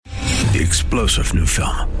the explosive new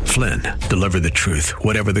film, Flynn, Deliver the Truth,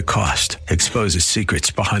 Whatever the Cost, exposes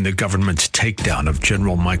secrets behind the government's takedown of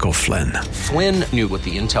General Michael Flynn. Flynn knew what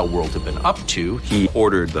the intel world had been up to. He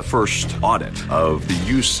ordered the first audit of the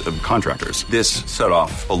use of contractors. This set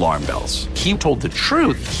off alarm bells. He told the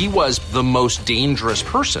truth. He was the most dangerous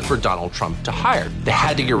person for Donald Trump to hire. They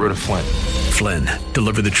had to get rid of Flynn. Flynn,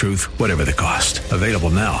 Deliver the Truth, Whatever the Cost. Available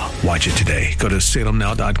now. Watch it today. Go to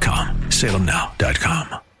salemnow.com.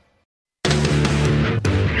 salemnow.com.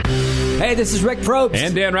 Hey, this is Rick Probst.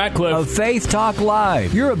 And Dan Ratcliffe. Of Faith Talk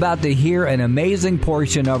Live. You're about to hear an amazing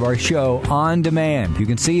portion of our show on demand. You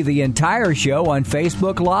can see the entire show on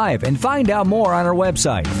Facebook Live and find out more on our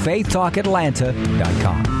website,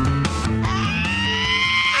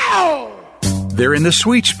 faithtalkatlanta.com. They're in the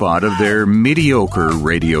sweet spot of their mediocre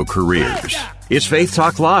radio careers. It's Faith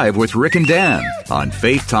Talk Live with Rick and Dan on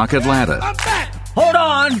Faith Talk Atlanta. Hold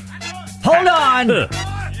on. Hold on.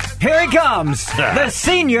 Here he comes, the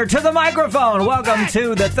senior to the microphone. Welcome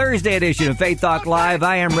to the Thursday edition of Faith Talk Live.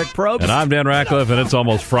 I am Rick Probst. And I'm Dan Ratcliffe, and it's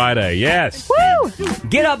almost Friday. Yes. Woo!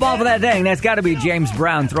 Get up off of that thing. That's got to be James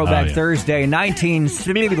Brown, Throwback Thursday, 19... If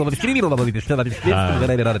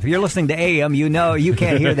you're listening to AM, you know you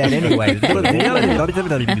can't hear that anyway.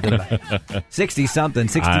 60-something,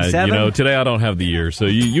 67. Today I don't have the year, so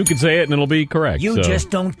you can say it and it'll be correct. You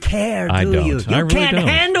just don't care, do I don't. you? You really can't don't.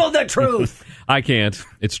 handle the truth. I can't.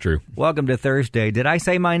 It's true. Welcome to Thursday. Did I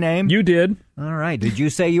say my name? You did. All right. Did you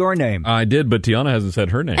say your name? I did, but Tiana hasn't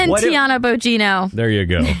said her name. And Tiana Bogino. There you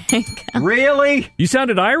go. Really? You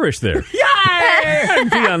sounded Irish there. Yeah! I'm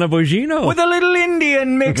Tiana Bogino. With a little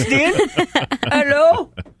Indian mixed in.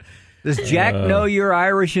 Hello? Does Jack know you're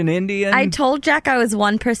Irish and Indian? I told Jack I was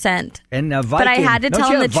 1%. And Viking. But I had to Don't tell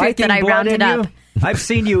you him the have truth Viking that I blood rounded in up. you? I've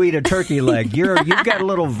seen you eat a turkey leg. You've got a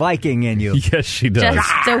little Viking in you. Yes, she does.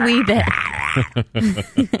 Just a wee bit.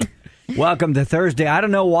 Welcome to Thursday. I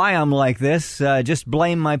don't know why I'm like this. Just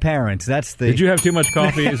blame my parents. That's the. Did you have too much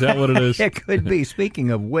coffee? Is that what it is? It could be.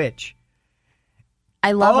 Speaking of which.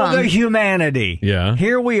 I love the them. humanity. Yeah.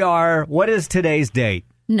 Here we are. What is today's date?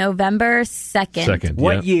 November 2nd.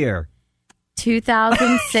 What year?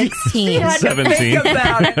 2016. 17. Think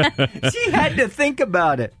about it. She had to think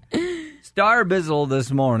about it. Star Bizzle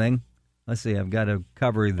this morning. Let's see. I've got to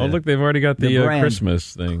cover the. Oh, look, they've already got the brand.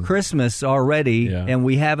 Christmas thing. Christmas already, Yeah. and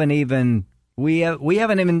we haven't even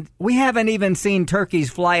seen turkeys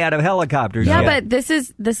fly out of helicopters Yeah, yet. but this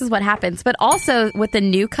is what happens. But also with the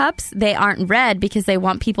new cups, they aren't red because they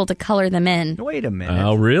want people to color them in. Wait a minute.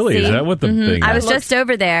 Oh, really? See? Is that what the thing is? I was just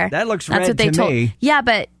over there. That looks That's red what they to told me. Yeah,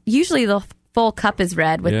 but usually the full cup is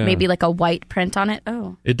red with Yeah. maybe like a white print on it.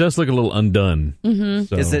 Oh. It does look a little undone. Mm-hmm.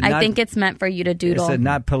 So. Is it I not, think it's meant for you to doodle. Is it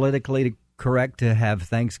not politically correct to have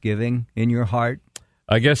Thanksgiving in your heart?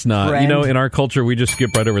 I guess not. Friend? In our culture, we just skip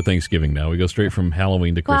right over Thanksgiving now. We go straight from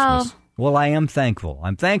Halloween to Christmas. Well, I am thankful.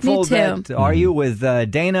 I'm thankful Me too. that are you with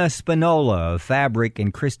Dana Spinola of Fabric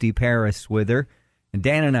and Christy Paris with her. And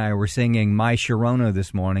Dan and I were singing My Sharona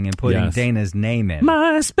this morning and putting Yes. Dana's name in.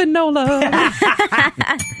 My Spinola.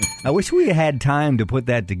 I wish we had time to put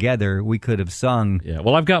that together. We could have sung. Yeah,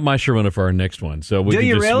 well, I've got my Sharona for our next one, so we Do can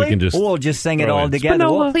you just really? we can just We'll just sing it throw all in together.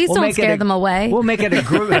 Spinola. Please don't make it scare them away. We'll make it a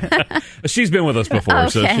group. She's been with us before,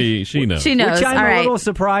 so Okay. she knows. She knows. Which I'm All a right. little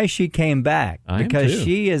surprised she came back I am because too.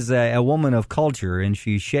 she is a woman of culture and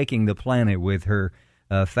she's shaking the planet with her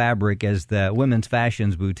Fabric as the women's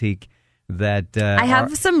fashions boutique. That I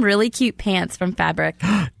have some really cute pants from Fabric.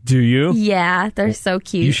 Do you? Yeah, they're so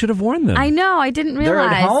cute. You should have worn them. I know. I didn't realize.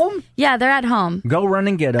 They're at home? Yeah, they're at home. Go run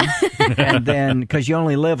and get them, and then because you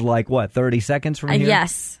only live like 30 seconds from here.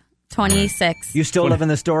 Yes, 26. You still live in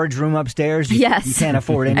the storage room upstairs? Yes. You can't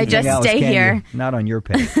afford anything I just else, stay can here. you? Not on your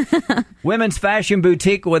pay. Women's fashion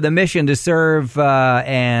boutique with a mission to serve,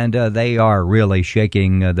 and they are really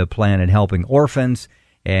shaking the planet, helping orphans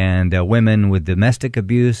and women with domestic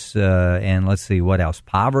abuse, and let's see, what else?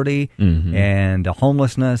 Poverty and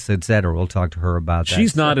homelessness, etc. We'll talk to her about that.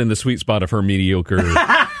 She's not in the sweet spot of her mediocre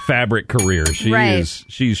Fabric career. She Right. is.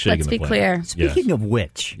 She's shaking Let's the be planet. clear. Yes. Speaking of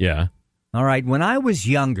which, Yeah. all right, when I was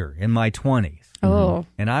younger, in my 20s, Oh,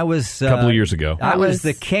 and I was A couple of years ago. I That was was-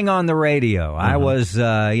 the king on the radio. I was,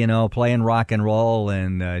 playing rock and roll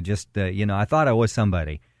and I thought I was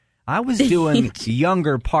somebody. I was doing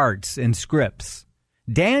younger parts in scripts.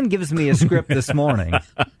 Dan gives me a script this morning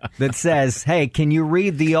that says, hey, can you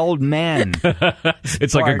read the old man?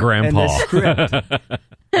 It's like a part grandpa. in the script?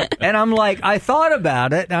 And I'm like, I thought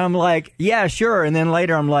about it. And I'm like, yeah, sure. And then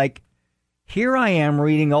later I'm like, here I am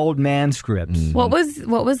reading old manuscripts. What was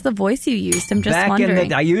the voice you used? I'm just Back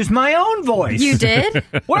wondering. I used my own voice. You did?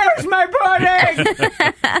 Where's my pudding?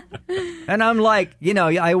 And I'm like,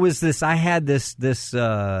 I had this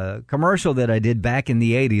commercial that I did back in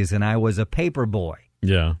the 80s, and I was a paper boy.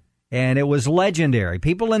 Yeah. And it was legendary.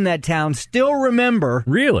 People in that town still remember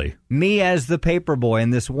Really? me as the paper boy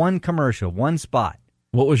in this one commercial, one spot.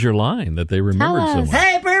 What was your line that they remembered so us. much?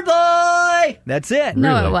 Paper boy! That's it.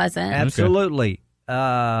 No, Really? it wasn't. Absolutely.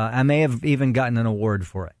 I may have even gotten an award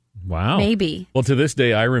for it. Wow. Maybe. Well, to this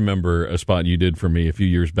day, I remember a spot you did for me a few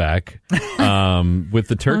years back with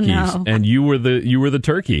the turkeys, no. and you were the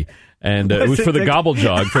turkey, and it was for the Gobble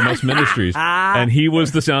Jog from Us Ministries, and he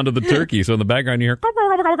was the sound of the turkey. So in the background, you hear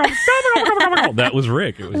that was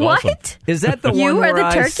Rick. It was What? awesome. Is that the You one were where the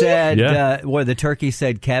I turkey? said, Yeah. where the turkey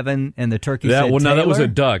said Kevin and the turkey said No, that was Taylor?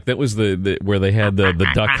 a duck. That was the where they had the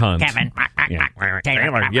duck hunt. Kevin,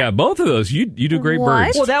 Taylor. Yeah, both of those. You do great What?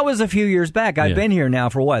 birds. Well, that was a few years back. I've Yeah. been here now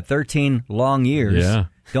for 13 long years. Yeah.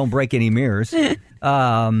 Don't break any mirrors.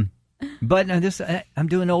 But I'm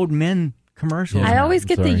doing old men commercials. Yeah. I always I'm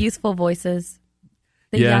get the sorry. youthful voices.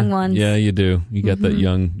 The yeah, young ones. Yeah, you do. You got that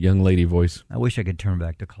young lady voice. I wish I could turn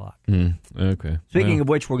back the clock. Okay. Speaking Well, of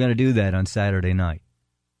which, we're going to do that on Saturday night.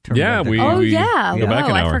 Turn yeah, back the we. clock. Oh, we yeah. Go back Oh,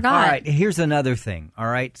 an hour. I forgot. All right, here's another thing. All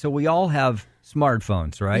right, so we all have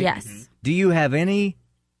smartphones, right? Yes. Do you have any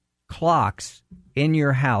clocks in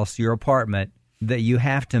your house, your apartment, that you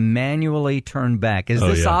have to manually turn back? Is Oh,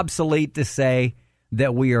 this yeah. obsolete to say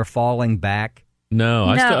that we are falling back? No,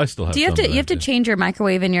 I still have. Do you have some to? of You have that, to change your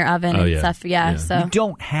microwave in your oven Oh, and yeah. stuff. Yeah. Yeah. So, You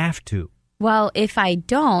don't have to. well, if I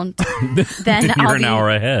don't, then You're I'll an be, hour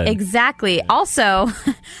ahead. Exactly. Also,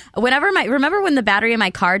 remember when the battery in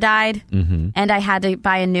my car died and I had to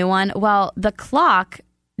buy a new one? Well, the clock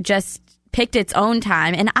just picked its own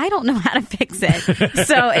time, and I don't know how to fix it.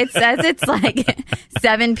 So it says it's like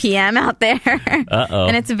 7 p.m. out there,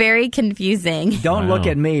 and it's very confusing. Don't look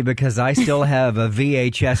at me because I still have a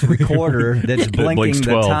VHS recorder that's blinking blinks the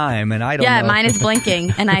 12. time, and I don't Yeah, know. mine is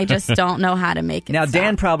blinking, and I just don't know how to make it Now, stop.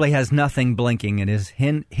 Dan probably has nothing blinking in his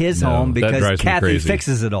No, home that because drives me Kathy crazy.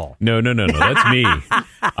 fixes it all. No. That's me.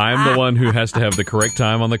 I'm the one who has to have the correct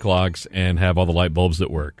time on the clocks and have all the light bulbs that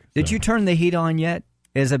work. Did So. you turn the heat on yet?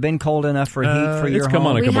 Has it been cold enough for heat for your It's come home?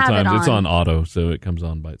 on a We couple have it times. It's on. on auto, so it comes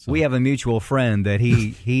on by itself. We have a mutual friend that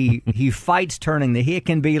he fights turning the heat. It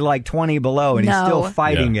can be like 20 below, and he's No. still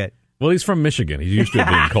fighting Yeah. it. Well, he's from Michigan. He's used to it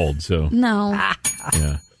being cold, so No.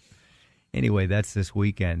 yeah. Anyway, that's this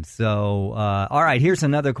weekend. So, all right, here's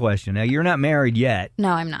another question. Now, you're not married yet. No,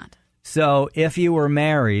 I'm not. So, if you were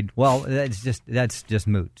married, well, that's just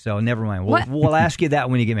moot. So, never mind. What? We'll ask you that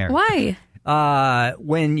when you get married. Why?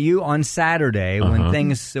 When you on Saturday, when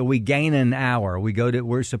things we gain an hour,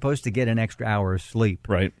 we're supposed to get an extra hour of sleep.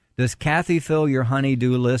 Right. Does Kathy fill your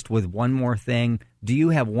honey-do list with one more thing? Do you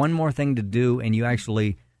have one more thing to do, and you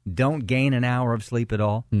actually don't gain an hour of sleep at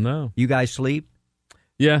all? No. You guys sleep?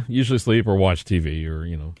 Yeah, usually sleep or watch TV or,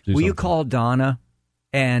 do Will you something. call Donna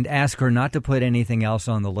and ask her not to put anything else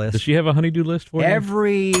on the list? Does she have a honey-do list for you?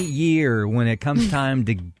 Every year when it comes time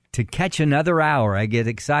to catch another hour, I get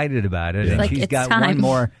excited about it. Yeah. And Like, she's it's got time. one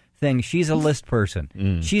more thing. She's a list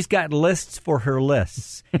person. She's got lists for her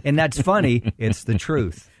lists. And that's funny. It's the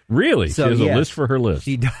truth. Really? So, she has yes, a list for her list.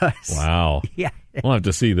 She does. Wow. Yeah. We'll have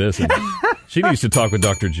to see this. She needs to talk with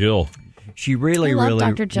Dr. Jill. She really, I love really,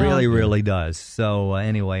 Dr. Jill. really does. So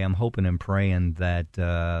anyway, I'm hoping and praying that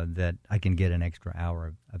that I can get an extra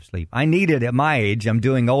hour of sleep. I need it at my age. I'm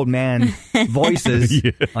doing old man voices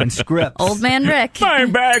on scripts. Old man Rick. My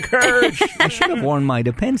back hurts. I should have worn my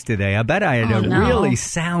Depends today. I bet I had Oh, no. really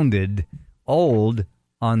sounded old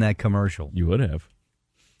on that commercial. You would have.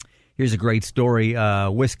 Here's a great story.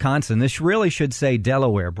 Wisconsin. This really should say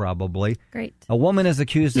Delaware, probably. Great. A woman is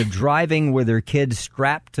accused of driving with her kids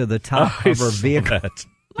strapped to the top of her vehicle.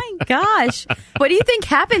 My gosh. What do you think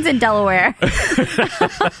happens in Delaware?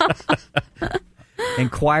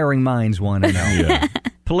 Inquiring minds want to know. Yeah.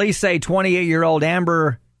 Police say 28-year-old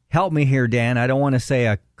Amber, help me here, Dan. I don't want to say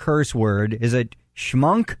a curse word. Is it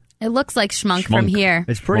schmunk? It looks like schmunk from Schmunk. here.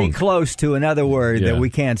 It's pretty Schmunk. close to another word Yeah. that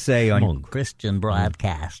we can't say on Schmunk. Christian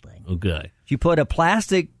broadcasting. Okay. She put a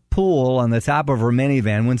plastic pool on the top of her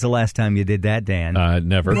minivan. When's the last time you did that, Dan?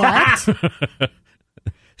 Never. What?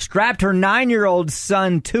 Strapped her 9-year-old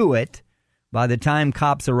son to it. By the time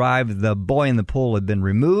cops arrived, the boy in the pool had been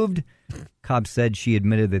removed. Cops said she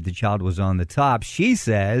admitted that the child was on the top. She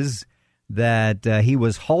says that he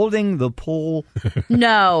was holding the pool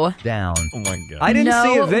No. down. Oh, my God. I didn't No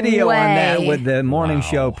see a video on that way. with the morning Wow.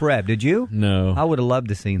 show prep. Did you? No. I would have loved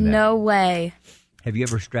to seen that. No way. Have you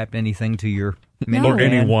ever strapped anything to your No. minivan? Or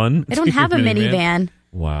anyone? I don't have a minivan.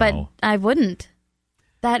 Wow. But I wouldn't.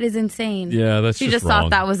 That is insane. Yeah, that's She just just thought wrong.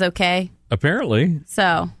 that was okay. Apparently. So,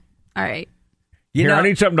 all right. You Here, know, I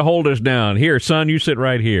need something to hold us down. Here, son, you sit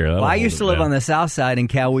right here. well, I used to live on the south side in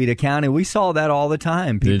Coweta County. We saw that all the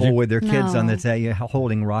time. Did People you? with their kids No. on the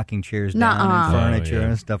holding rocking chairs down Nuh-uh. and furniture Oh, yeah.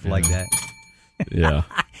 and stuff like that. Yeah,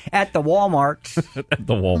 At the Walmarts, at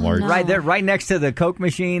the Walmart. No. right there, right next to the Coke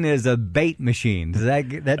machine is a bait machine. Does that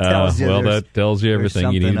tells you? Well, there's- that tells you there's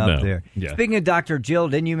everything you need something to up know. there. Yeah. Speaking of Dr. Jill,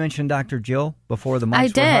 didn't you mention Dr. Jill before the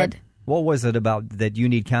months I were hard? did. What was it about that you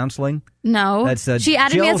need counseling? No. That's, she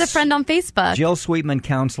added me as a Jill's- friend on Facebook.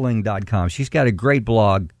 JillSweetmanCounseling.com. She's got a great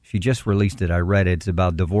blog. She just released it. I read it. It's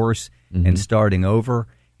about divorce and starting over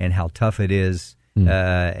and how tough it is.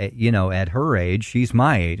 At her age, she's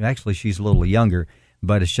my age. Actually, she's a little younger,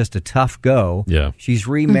 but it's just a tough go. Yeah. She's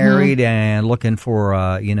remarried and looking for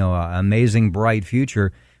an amazing, bright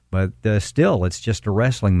future. But still, it's just a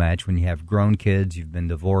wrestling match when you have grown kids, you've been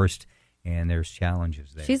divorced, and there's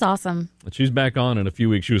challenges there. She's awesome. She's back on in a few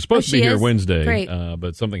weeks. She was supposed to be she here is? Wednesday, Great.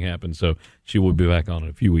 but something happened, so she will be back on in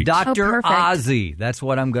a few weeks. Dr. perfect. Ozzy. That's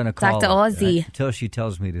what I'm going to call Dr. her. Ozzy. Until she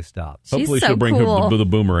tells me to stop. She's Hopefully so she'll bring cool. the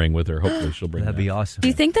boomerang with her. Hopefully she'll bring That'd that. be awesome. Do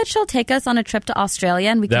you think that she'll take us on a trip to Australia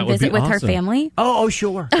and we That can would be visit with her awesome. family? Oh,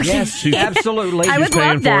 sure. Yes, absolutely. I would She's paying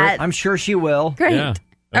love for that. I'm sure she will. Great. Yeah.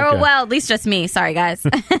 Oh, Okay. well, at least just me. Sorry, guys.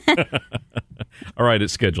 All right,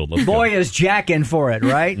 it's scheduled. Let's Boy go. is Jack in for it,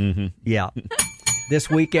 right? Yeah. This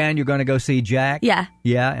weekend, you're going to go see Jack? Yeah.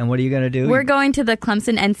 Yeah, and what are you going to do? We're going to the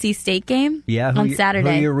Clemson-NC State game yeah, on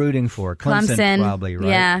Saturday. Who you're rooting for? Clemson, probably, right?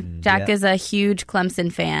 Yeah. Jack Yeah. is a huge Clemson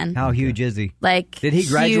fan. How huge is he? Like, Did he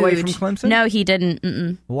graduate huge. from Clemson? No, he didn't.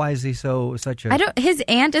 Mm-mm. Why is he such a... His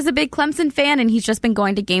aunt is a big Clemson fan, and he's just been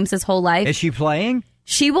going to games his whole life. Is she playing?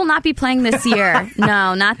 She will not be playing this year.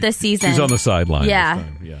 No, not this season. She's on the sideline. Yeah. This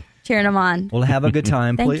time. Yeah. Cheering him on. Well, have a good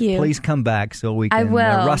time. Thank please, you. Please come back so we can I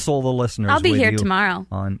will. rustle the listeners. I'll be with here you tomorrow.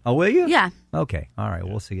 Oh, will you? Yeah. Okay. All right.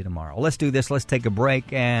 We'll see you tomorrow. Let's do this. Let's take a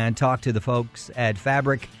break and talk to the folks at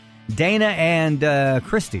Fabric, Dana and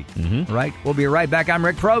Christy. Right? We'll be right back. I'm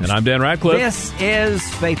Rick Probst. And I'm Dan Radcliffe. This is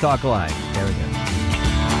Faith Talk Live. There we go.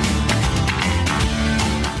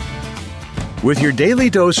 With your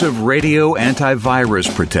daily dose of radio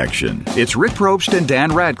antivirus protection, it's Rick Probst and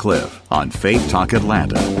Dan Radcliffe on Faith Talk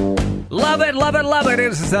Atlanta. Love it, love it, love it.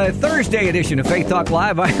 It's a Thursday edition of Faith Talk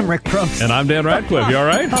Live. I am Rick Probst. And I'm Dan Radcliffe. You all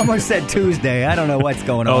right? I almost said Tuesday. I don't know what's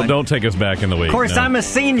going on. Oh, don't take us back in the week. Of course, No. I'm a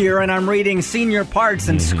senior, and I'm reading senior parts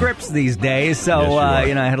and scripts these days. So, Yes, you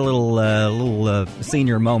are. I had a little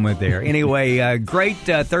senior moment there. Anyway, great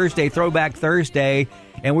Thursday, Throwback Thursday,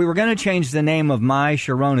 and we were going to change the name of My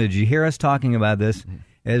Sharona. Did you hear us talking about this?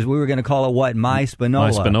 As we were going to call it what? My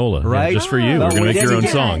Spinola. My Spinola. Right? Yeah, just for you. But We're going to we make your own didn't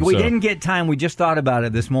get- song. We so. didn't get time. We just thought about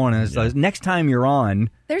it this morning. So next time you're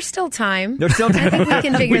on, There's still time. there's still I think we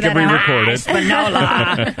can figure We can that out. re-record it.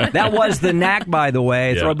 Spinola. That was the knack, by the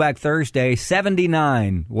way. Yeah. Throwback Thursday.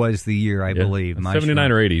 79 was the year, I believe. My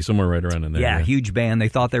 79 or 80, somewhere right around in there. Yeah, huge band. They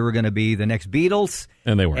thought they were going to be the next Beatles.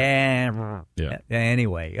 And they weren't. And Yeah.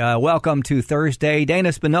 anyway, welcome to Thursday. Dana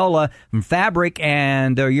Spinola from Fabric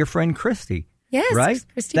and your friend Christy. Yes, Right?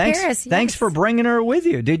 Christy thanks, Harris, Thanks yes. for bringing her with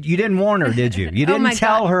you. You didn't warn her, did you? You Oh, didn't my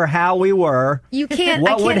tell God. her how we were. You can't.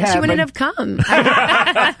 What I would can't. She wouldn't happen? have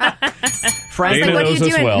come. Frankly, Dana what are knows you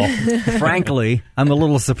us doing? well. frankly, I'm a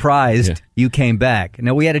little surprised Yeah. you came back.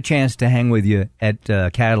 Now, we had a chance to hang with you at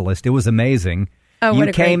Catalyst. It was amazing. Oh, you what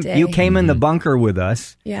a great came, day. You came in the bunker with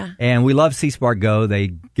us. Yeah. And we love C-Spark Go. They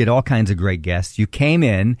get all kinds of great guests. You came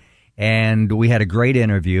in, and we had a great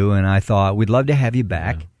interview, and I thought, we'd love to have you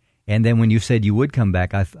back. And then when you said you would come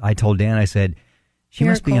back, I told Dan, I said, she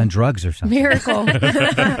must be Miracle. on drugs or something. Miracle.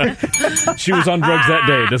 She was on drugs that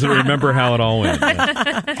day. Doesn't remember how it all went.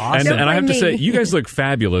 Yeah. And Don't I have to blame say, me. you guys look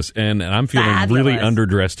fabulous, and I'm feeling really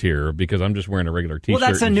underdressed here because I'm just wearing a regular T-shirt. Well,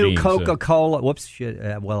 that's a and new jeans, so- Coca-Cola. Whoops. Shit.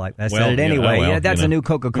 I said Well, it yeah, anyway. oh, well, Yeah, that's you a know. new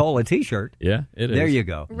Coca-Cola T-shirt. Yeah, it is. There you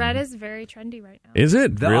go. Red is very trendy right now. Is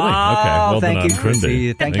it? Really? Oh, Okay. Well, thank then you, I'm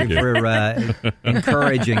Chrissy. trendy. Thank you for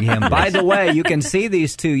encouraging him. By the way, you can see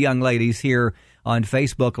these two young ladies here on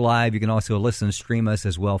Facebook Live. You can also listen and stream us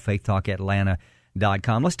as well,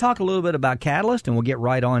 faithtalkatlanta.com. Let's talk a little bit about Catalyst, and we'll get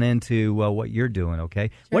right on into what you're doing, okay?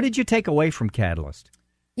 What did you take away from Catalyst?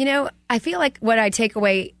 You know, I feel like what I take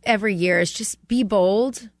away every year is just be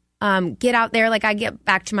bold. Get out there. Like I get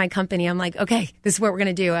back to my company, I'm like, okay, this is what we're going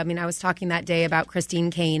to do. I mean, I was talking that day about Christine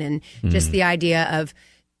Kane and just the idea of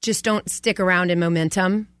just don't stick around in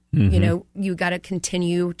momentum. You know, you got to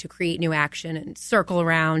continue to create new action and circle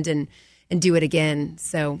around and do it again.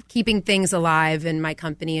 So keeping things alive in my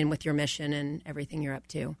company and with your mission and everything you're up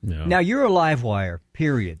to. No. Now, you're a live wire,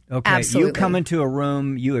 period. Okay, Absolutely. You come into a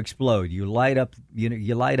room, you explode, you light up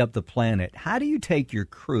the planet. How do you take your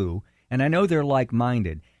crew, and I know they're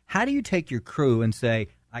like-minded, how do you take your crew and say,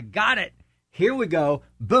 I got it, here we go,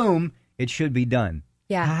 boom, it should be done?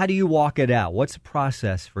 Yeah. How do you walk it out? What's the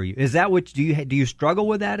process for you? Is that what do you struggle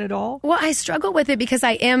with that at all? Well, I struggle with it because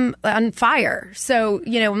I am on fire. So,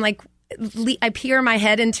 I'm like, I peer my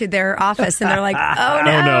head into their office and they're like, oh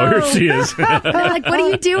no. Oh no, here she is. They're like, what are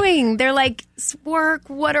you doing? They're like, work,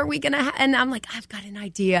 what are we going to and I'm like, I've got an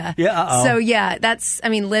idea. Yeah. Uh-oh. So that's,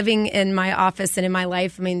 living in my office and in my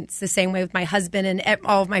life. It's the same way with my husband and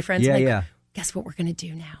all of my friends. Yeah, like, yeah. Guess what we're going to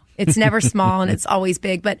do now? It's never small and it's always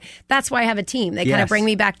big, but that's why I have a team. They kind of bring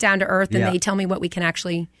me back down to earth and they tell me what we can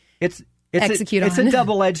actually execute It's on. a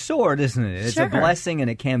double-edged sword, isn't it? It's Sure. a blessing and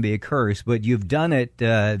it can be a curse, but you've done it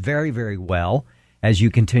very, very well as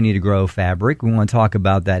you continue to grow Fabric. We want to talk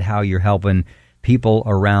about that, how you're helping people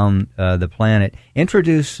around the planet.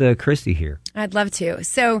 Introduce Christy here. I'd love to.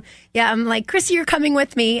 So, I'm like, Chrissy, you're coming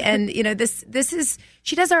with me. And, this is,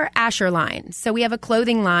 she does our Asher line. So we have a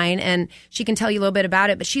clothing line and she can tell you a little bit about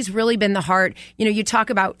it, but she's really been the heart. You talk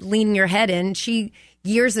about leaning your head in. She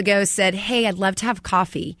years ago said, hey, I'd love to have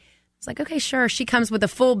coffee. It's like, okay, sure. She comes with a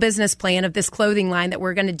full business plan of this clothing line that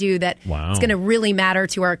we're going to do that Wow. it's going to really matter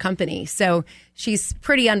to our company. So she's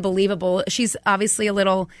pretty unbelievable. She's obviously a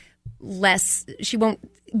little less, she won't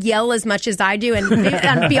yell as much as I do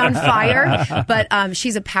and be on fire, but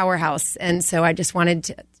she's a powerhouse. And so I just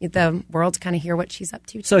wanted the world to kind of hear what she's up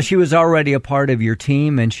to. So she was already a part of your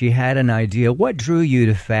team and she had an idea. What drew you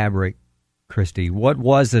to Fabric, Christy? What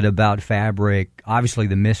was it about Fabric? Obviously,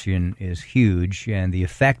 the mission is huge and the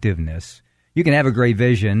effectiveness. You can have a great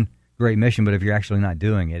vision, great mission, but if you're actually not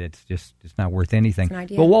doing it, it's not worth anything. It's an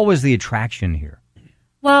idea. But what was the attraction here?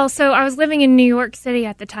 Well, so I was living in New York City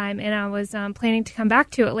at the time, and I was planning to come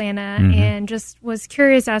back to Atlanta, and just was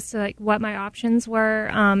curious as to what my options were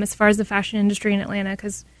as far as the fashion industry in Atlanta,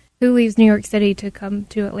 because who leaves New York City to come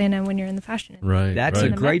to Atlanta when you're in the fashion industry? Right. That's a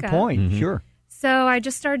right. great Mecca. point. Sure. So I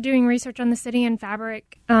just started doing research on the city, and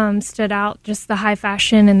Fabric stood out, just the high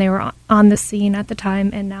fashion, and they were on the scene at the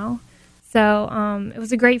time and now. So it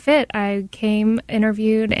was a great fit. I came,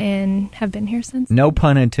 interviewed, and have been here since. No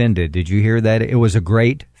pun intended. Did you hear that? It was a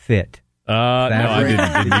great fit. No, I didn't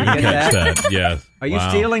catch that. Yes. Are you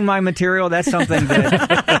stealing my material? That's something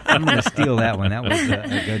that I'm going to steal that one. That was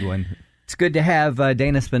a good one. It's good to have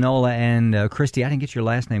Dana Spinola and Christy. I didn't get your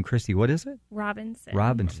last name, Christy. What is it?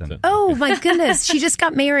 Robinson. Oh, my goodness. She just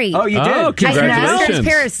got married. Oh, you did? Oh, congratulations.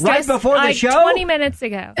 Paris. Right before the show? 20 minutes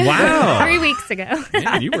ago. Wow. 3 weeks ago.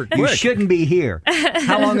 Man, you were quick. You shouldn't be here.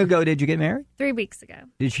 How long ago did you get married? 3 weeks ago.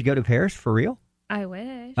 Did she go to Paris for real? I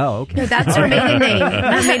wish. Oh, okay. No, that's her maiden name.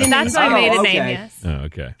 That's my Oh, maiden okay. name, yes. Oh,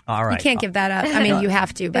 okay. All right. You can't give that up. I mean, you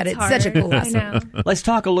have to, but it's hard. such a cool I lesson. know. Let's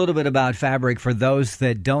talk a little bit about Fabric for those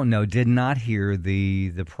that don't know, did not hear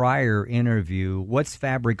the prior interview. What's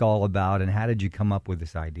Fabric all about, and how did you come up with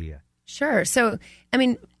this idea? Sure. So, I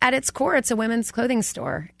mean, at its core, it's a women's clothing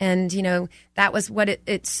store. And, that was what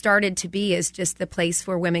it started to be, is just the place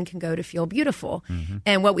where women can go to feel beautiful.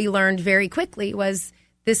 And what we learned very quickly was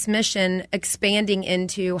this mission expanding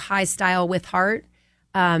into high style with heart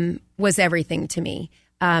was everything to me.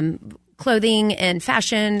 Clothing and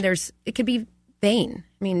fashion, it could be vain.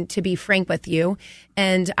 I mean, to be frank with you.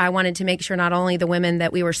 And I wanted to make sure not only the women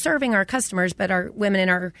that we were serving, our customers, but our women in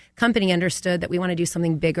our company understood that we want to do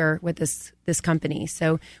something bigger with this company.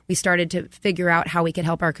 So we started to figure out how we could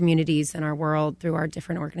help our communities and our world through our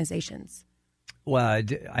different organizations. Well,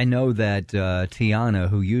 I know that Tiana,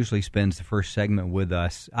 who usually spends the first segment with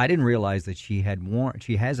us, I didn't realize that she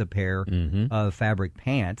has a pair of Fabric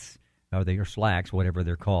pants. Or they are slacks, whatever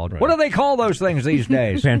they're called. Right. What do they call those things these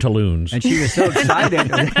days? Pantaloons. And she was so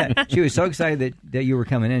excited. She was so excited that you were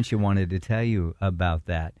coming in. She wanted to tell you about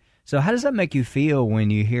that. So how does that make you feel when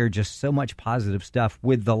you hear just so much positive stuff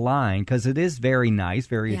with the line? Because it is very nice,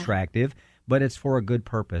 very attractive, but it's for a good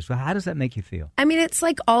purpose. So how does that make you feel? I mean, it's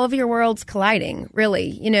like all of your worlds colliding,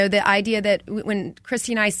 really. The idea that when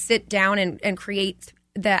Christy and I sit down and create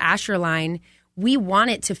the Asher line, we want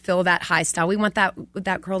it to fill that high style. We want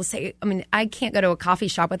that girl to say, I mean, I can't go to a coffee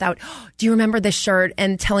shop without, do you remember this shirt?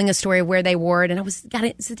 And telling a story of where they wore it. And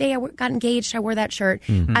it's the day I got engaged, I wore that shirt.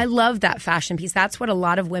 I love that fashion piece. That's what a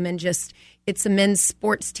lot of women it's a men's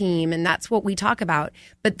sports team. And that's what we talk about.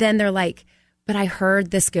 But then they're like, but I heard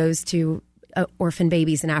this goes to orphan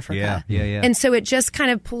babies in Africa. Yeah. And so it just kind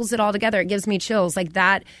of pulls it all together. It gives me chills like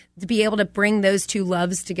that. To be able to bring those two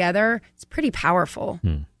loves together, it's pretty powerful.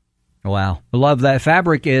 Wow. I love that.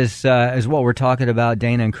 Fabric is what we're talking about,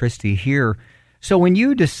 Dana and Christy here. So when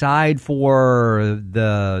you decide for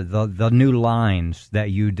the new lines that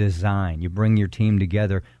you design, you bring your team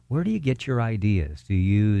together, where do you get your ideas? Do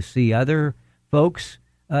you see other folks?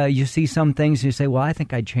 You see some things and you say, well, I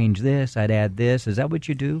think I'd change this, I'd add this. Is that what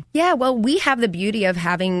you do? Yeah, well, we have the beauty of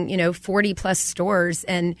having, 40 plus stores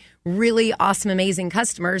and really awesome, amazing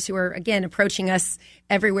customers who are, again, approaching us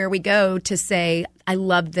everywhere we go to say, I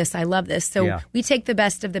love this, I love this. So we take the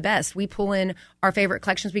best of the best. We pull in our favorite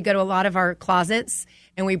collections. We go to a lot of our closets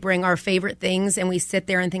and we bring our favorite things and we sit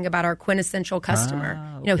there and think about our quintessential customer.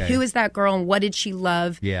 Who is that girl and what did she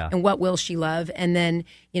love and what will she love? And then,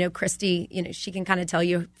 Christy, she can kind of tell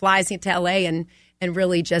you, flies to LA and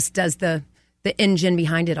really just does the engine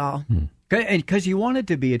behind it all. Because you want it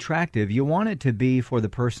to be attractive. You want it to be for the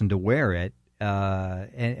person to wear it.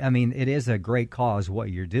 And I mean, it is a great cause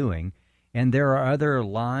what you're doing. And there are other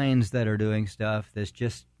lines that are doing stuff that's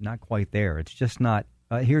just not quite there. It's just not,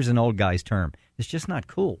 here's an old guy's term, it's just not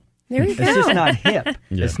cool. There you go. It's just not hip.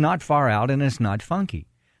 It's not far out and it's not funky.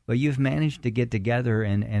 But you've managed to get together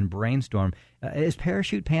and brainstorm. Is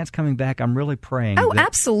Parachute Pants coming back? I'm really praying. Oh,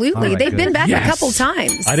 absolutely. Right, they've been back a couple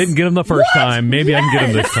times. I didn't get them the first time. Maybe I can get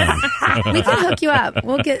them this time. We can hook you up.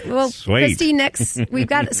 Sweet. Christy, we've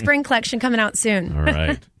got a spring collection coming out soon. All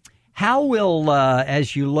right. How will,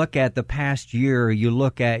 as you look at the past year, you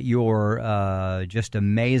look at your just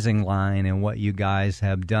amazing line and what you guys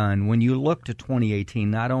have done, when you look to 2018,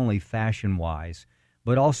 not only fashion-wise,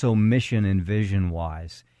 but also mission and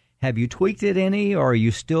vision-wise, have you tweaked it any, or are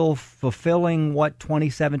you still fulfilling what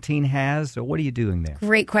 2017 has, or what are you doing there?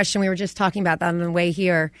 Great question. We were just talking about that on the way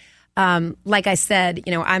here. Like I said,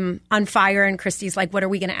 I'm on fire, and Christy's like, what are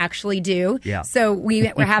we going to actually do? Yeah. So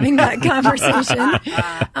we're having that conversation.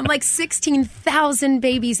 I'm like, 16,000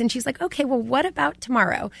 babies. And she's like, okay, well, what about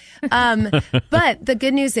tomorrow? But the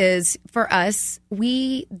good news is for us,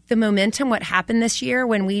 the momentum, what happened this year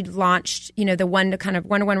when we launched, the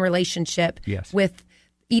one-to-one relationship with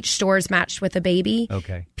each store is matched with a baby.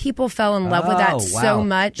 Okay. People fell in love with that so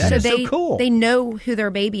much. That is so cool. They know who their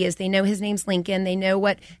baby is. They know his name's Lincoln. They know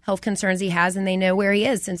what health concerns he has, and they know where he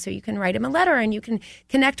is. And so you can write him a letter and you can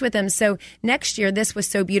connect with him. So next year, this was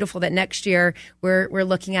so beautiful that next year we're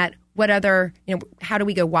looking at what other, how do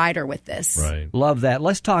we go wider with this? Right. Love that.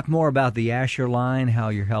 Let's talk more about the Asher line, how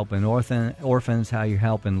you're helping orphans, how you're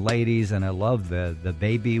helping ladies, and I love the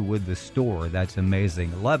baby with the store. That's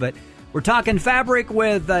amazing. Love it. We're talking fabric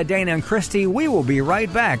with Dana and Christy. We will be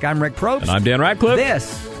right back. I'm Rick Probst. And I'm Dan Radcliffe.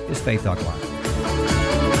 This is Faith Talk Live.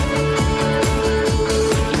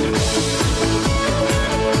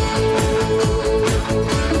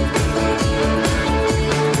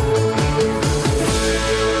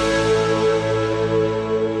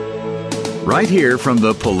 Right here from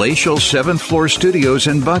the palatial 7th floor studios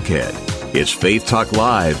in Buckhead, it's Faith Talk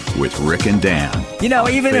Live with Rick and Dan.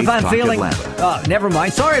 Even if I'm feeling... never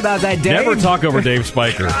mind. Sorry about that, Dave. Never talk over Dave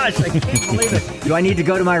Spiker. Gosh, I can't believe it. Do I need to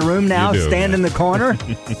go to my room now, stand in the corner?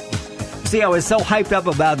 See, I was so hyped up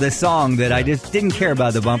about this song that I just didn't care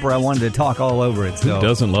about the bumper. I wanted to talk all over it. So. Who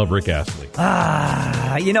doesn't love Rick Astley?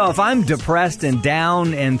 If I'm depressed and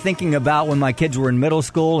down and thinking about when my kids were in middle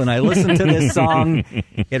school and I listen to this song,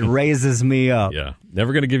 it raises me up. Yeah,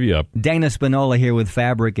 never going to give you up. Dana Spinola here with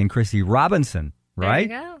Fabric and Chrissy Robinson. Right?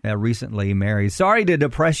 There you go. Recently married. Sorry to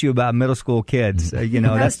depress you about middle school kids.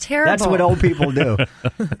 That's terrible. That's what old people do.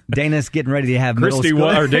 Dana's getting ready to have middle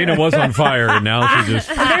school. Dana was on fire, and now she just...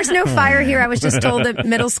 There's no fire here. I was just told that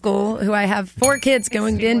middle school, who I have 4 kids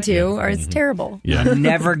going into, it's terrible. Yeah. I'm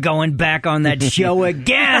never going back on that show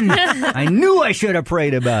again. I knew I should have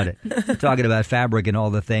prayed about it. We're talking about fabric and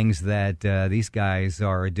all the things that these guys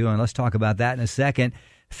are doing. Let's talk about that in a second.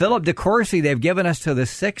 Philip DeCourcy, they've given us to the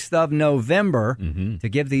 6th of November to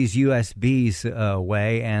give these USBs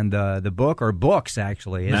away, and the book, or books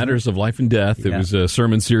actually. Matters of Life and Death. It was a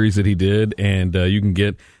sermon series that he did, and you can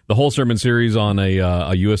get the whole sermon series on a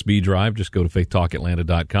USB drive. Just go to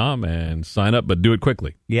faithtalkatlanta.com and sign up, but do it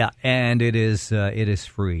quickly. Yeah, and it is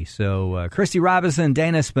free. So Christy Robinson,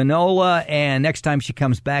 Dana Spinola, and next time she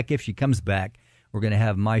comes back, if she comes back, we're going to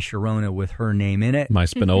have My Sharona with her name in it. My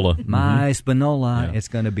Spinola. My Spinola. Yeah. It's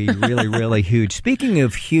going to be really, really huge. Speaking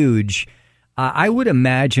of huge, I would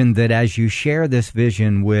imagine that as you share this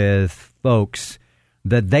vision with folks,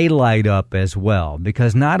 that they light up as well.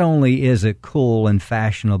 Because not only is it cool and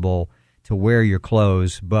fashionable to wear your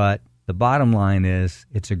clothes, but the bottom line is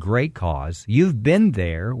it's a great cause. You've been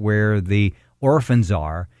there where the orphans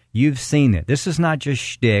are. You've seen it. This is not just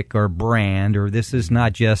shtick or brand, or this is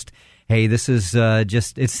not just... hey, this is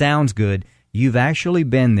just, it sounds good. you've actually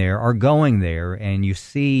been there or going there, and you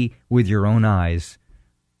see with your own eyes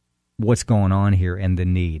what's going on here and the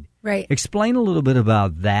need. Right. Explain a little bit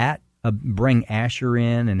about that. Bring Asher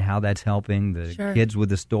in and how that's helping the Sure. kids with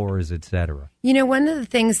the stores, et cetera. You know, one of the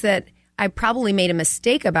things that I probably made a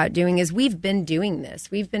mistake about doing is we've been doing this.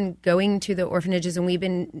 We've been going to the orphanages and we've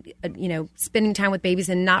been, spending time with babies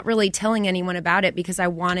and not really telling anyone about it because I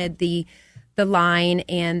wanted the line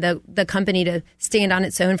and the company to stand on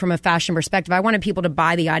its own from a fashion perspective. I wanted people to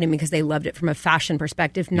buy the item because they loved it from a fashion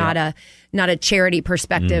perspective, not a charity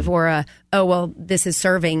perspective or this is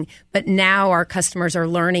serving. But now our customers are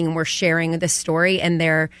learning and we're sharing this story, and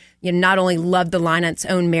they're not only love the line on its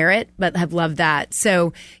own merit, but have loved that.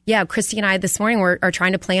 So yeah, Christy and I this morning are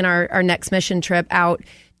trying to plan our next mission trip out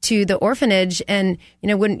to the orphanage. And,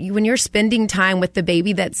 when you're spending time with the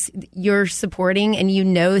baby that's you're supporting and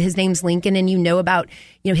his name's Lincoln and about,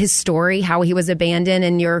 his story, how he was abandoned,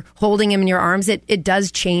 and you're holding him in your arms, it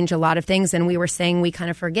does change a lot of things. And we were saying we kind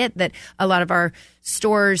of forget that a lot of our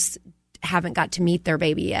stores haven't got to meet their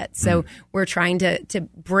baby yet. So we're trying to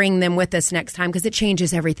bring them with us next time because it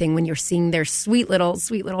changes everything when you're seeing their sweet little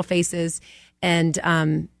faces and,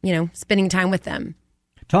 spending time with them.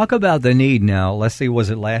 Talk about the need now. Let's see, was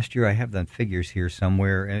it last year? I have the figures here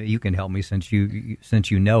somewhere. You can help me since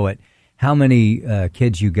you know it. How many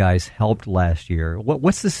kids you guys helped last year?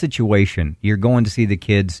 What's the situation? You're going to see the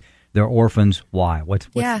kids. They're orphans. Why? What's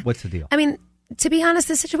the deal? I mean, to be honest,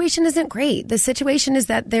 the situation isn't great. The situation is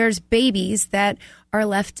that there's babies that are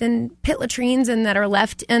left in pit latrines and that are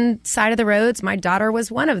left inside of the roads. My daughter was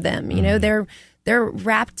one of them. They're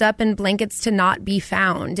wrapped up in blankets to not be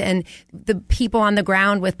found. And the people on the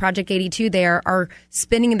ground with Project 82 there are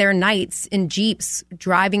spending their nights in Jeeps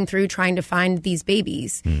driving through trying to find these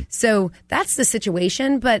babies. So that's the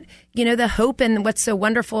situation. But, the hope and what's so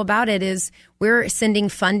wonderful about it is we're sending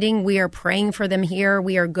funding. We are praying for them here.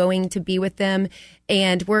 We are going to be with them.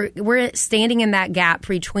 And we're standing in that gap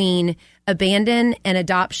between abandon and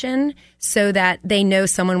adoption so that they know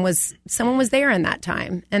someone was there in that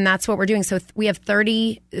time. And that's what we're doing. So we have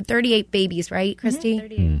 38 babies, right, Christy?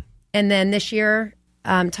 38. And then this year,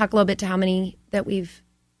 talk a little bit to how many that we've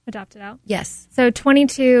adopted out. Yes. So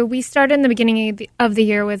 22, we started in the beginning of the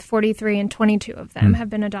year with 43, and 22 of them have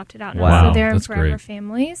been adopted out now. Wow, So they're in that's forever great.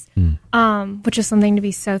 families, which is something to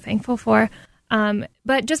be so thankful for.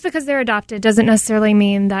 But just because they're adopted doesn't necessarily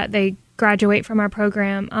mean that they graduate from our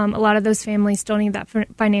program. A lot of those families still need that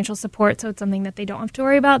financial support, so it's something that they don't have to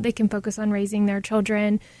worry about. They can focus on raising their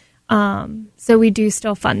children. So we do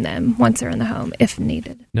still fund them once they're in the home if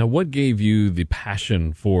needed. Now, what gave you the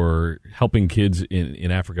passion for helping kids in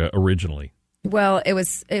Africa originally? Well, it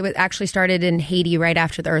was actually started in Haiti right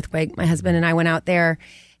after the earthquake. My husband and I went out there,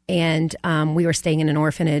 and we were staying in an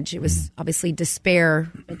orphanage. It was obviously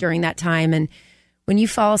despair during that time. And when you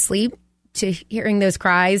fall asleep to hearing those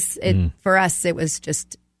cries, for us, it was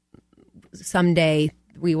just someday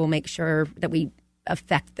we will make sure that we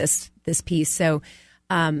affect this piece. So,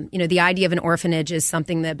 the idea of an orphanage is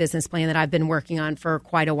something, the business plan that I've been working on for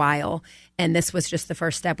quite a while. And this was just the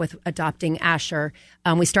first step with adopting Asher.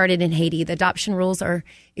 We started in Haiti. The adoption rules are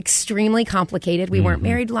extremely complicated. We weren't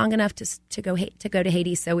married long enough to go to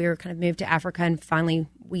Haiti, so we were kind of moved to Africa, and finally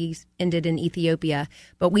we ended in Ethiopia.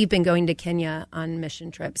 But we've been going to Kenya on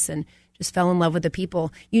mission trips and just fell in love with the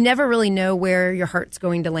people. You never really know where your heart's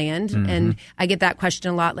going to land. And I get that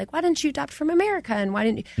question a lot, like, why didn't you adopt from America? And why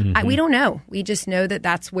didn't you? We don't know. We just know that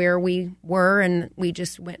that's where we were, and we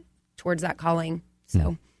just went towards that calling.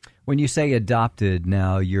 So. When you say adopted,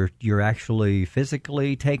 now you're actually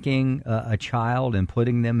physically taking a child and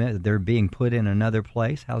putting them in, they're being put in another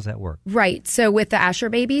place. How's that work? Right. So with the Asher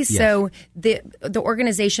babies, Yes. so the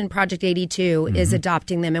organization Project 82 is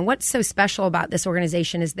adopting them. And what's so special about this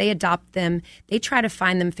organization is they adopt them. They try to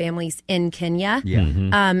find them families in Kenya. Yeah.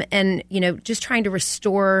 And, just trying to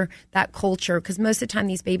restore that culture, because most of the time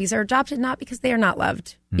these babies are adopted not because they are not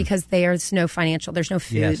loved, because there's no financial, there's no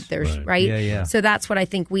food, Yes. there's Right. Yeah. So that's what I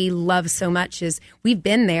think we love so much is we've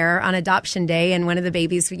been there on adoption day, and one of the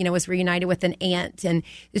babies, was reunited with an aunt, and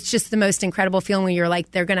it's just the most incredible feeling when you're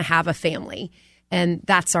like, they're going to have a family. And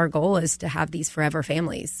that's our goal, is to have these forever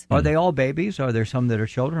families. Are they all babies? Are there some that are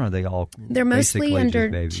children? Or are they all They're mostly basically under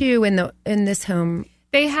just babies? 2 in this home.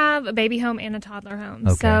 They have a baby home and a toddler home.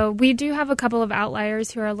 Okay. So we do have a couple of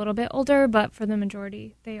outliers who are a little bit older, but for the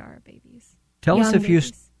majority, they are babies. Tell us Young a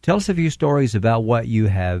babies. few stories about what you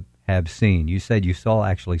have seen. You said you saw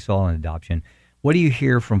an adoption. What do you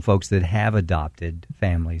hear from folks that have adopted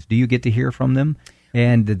families? Do you get to hear from them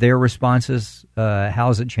and their responses? How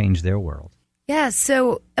has it changed their world? Yeah,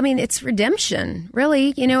 so, I mean, it's redemption,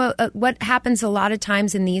 really. You know, what happens a lot of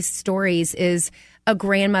times in these stories is a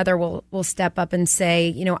grandmother will step up and say,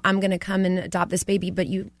 you know, I'm going to come and adopt this baby, but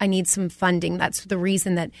I need some funding. That's the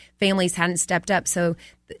reason that families hadn't stepped up. So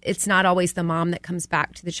it's not always the mom that comes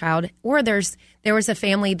back to the child. Or there was a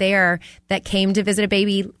family there that came to visit a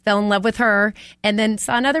baby, fell in love with her, and then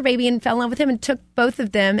saw another baby and fell in love with him and took both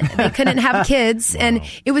of them. They couldn't have kids. Wow. And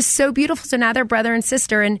it was so beautiful. So now they're brother and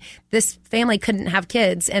sister, and this family couldn't have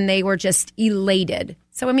kids, and they were just elated.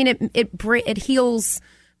 So, I mean, it heals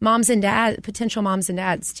moms and dads, potential moms and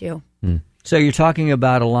dads, too. So you're talking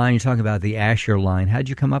about a line, you're talking about the Asher line. How'd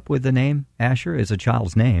you come up with the name? Asher is a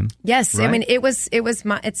child's name. Yes, right? I mean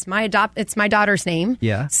it's my daughter's name.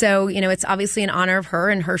 Yeah. So, you know, it's obviously in honor of her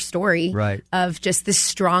and her story, right, of just this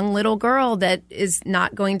strong little girl that is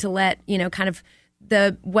not going to let, you know, kind of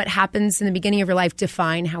what happens in the beginning of your life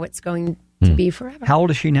define how it's going to be forever. How old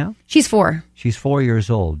is she now? She's 4. She's 4 years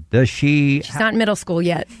old. Does she? She's not in middle school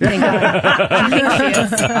yet. Thank God. I think she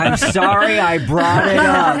is. I'm sorry I brought it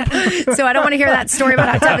up. So I don't want to hear that story about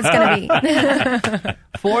how tough it's going to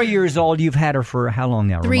be. 4 years old. You've had her for how long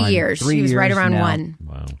now? 3 years. 3 She was years right around now. 1.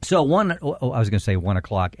 Wow. So I was going to say 1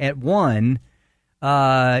 o'clock. At 1,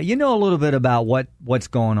 you know a little bit about what's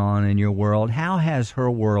going on in your world. How has her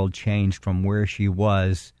world changed from where she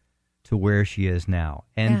was to where she is now?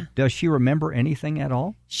 And does she remember anything at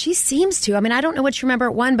all? She seems to. I mean, I don't know what you remember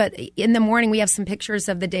at 1, but in the morning we have some pictures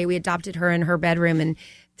of the day we adopted her in her bedroom, and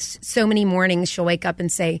so many mornings she'll wake up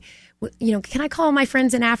and say, you know, can I call my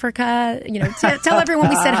friends in Africa? You know, tell everyone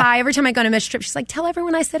we said hi. Every time I go on a mission trip, she's like, tell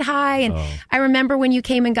everyone I said hi. And I remember when you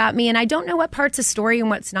came and got me, and I don't know what part's a story and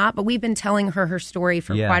what's not, but we've been telling her story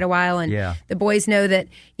for quite a while. And the boys know that,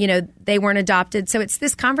 you know, they weren't adopted. So it's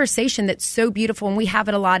this conversation that's so beautiful, and we have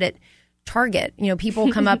it a lot at Target. You know,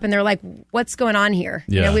 people come up and they're like, what's going on here?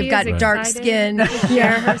 Yeah. You know, we've got dark skin.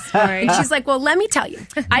 Her story. And she's like, well, let me tell you.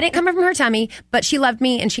 I didn't come from her tummy, but she loved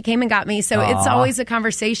me and she came and got me. So it's always a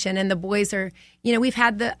conversation. And the boys are, you know, we've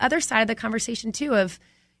had the other side of the conversation too of,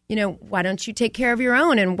 you know, why don't you take care of your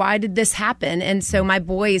own? And why did this happen? And so my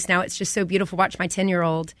boys, now it's just so beautiful. Watch my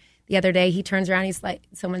 10-year-old the other day. He turns around. He's like,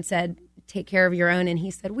 someone said, take care of your own. And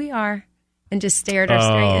he said, we are. And just stared her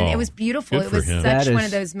straight. And it was beautiful. It was such one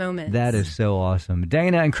of those moments. That is so awesome.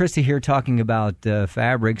 Dana and Christy here talking about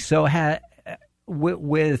fabric. So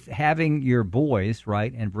with having your boys,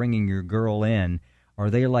 right, and bringing your girl in, are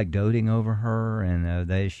they like doting over her?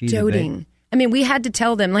 And she's doting. I mean, we had to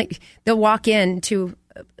tell them, like, they'll walk into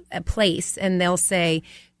a place and they'll say,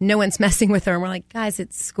 no one's messing with her. And we're like, guys,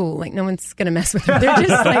 it's school. Like, no one's going to mess with her. They're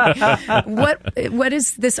just like, what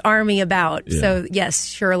is this army about? Yeah. So, yes,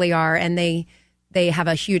 surely are. And they have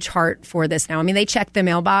a huge heart for this now. I mean, they checked the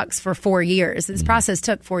mailbox for 4 years. This process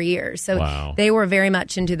took 4 years. So they were very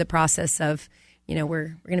much into the process of, you know,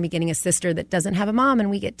 we're going to be getting a sister that doesn't have a mom, and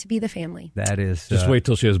we get to be the family. That is... Just wait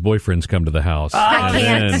till she has boyfriends come to the house. I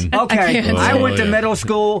can't. Okay, I went to middle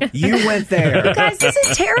school. You went there. You guys, this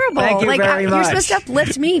is terrible. Thank you very much. You're supposed to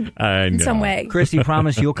uplift me in some way. Christy,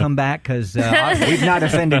 promise you'll come back because we've not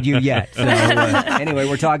offended you yet. So, anyway,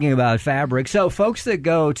 we're talking about fabric. So folks that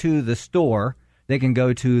go to the store... They can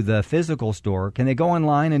go to the physical store. Can they go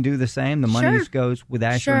online and do the same? The money goes with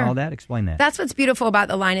Asher and all that? Explain that. That's what's beautiful about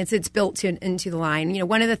the line. It's built into the line. You know,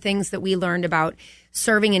 one of the things that we learned about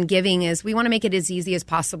serving and giving is we want to make it as easy as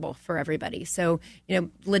possible for everybody. So, you know,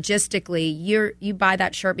 logistically, you buy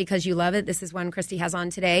that shirt because you love it. This is one Christy has on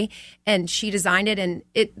today, and she designed it, and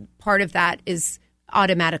part of that is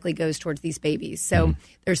automatically goes towards these babies. So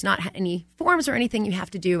there's not any forms or anything you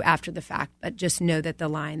have to do after the fact, but just know that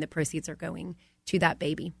the proceeds are going to that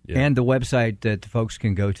baby. Yeah. And the website that folks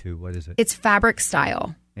can go to, what is it? It's Fabric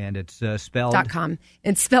Style. And it's spelled? .com.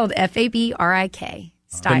 It's spelled Fabrik.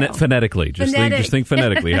 Style. Phonetically. Just think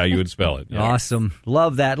phonetically how you would spell it. Yeah. Awesome.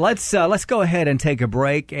 Love that. Let's go ahead and take a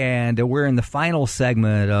break, and we're in the final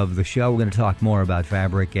segment of the show. We're going to talk more about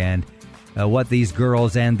fabric and what these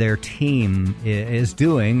girls and their team is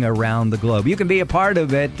doing around the globe. You can be a part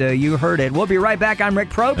of it. You heard it. We'll be right back. I'm Rick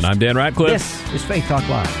Probst. And I'm Dan Ratcliffe. This is Faith Talk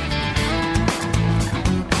Live.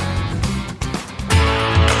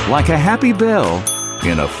 Like a happy bell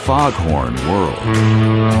in a foghorn world.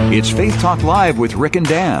 It's Faith Talk Live with Rick and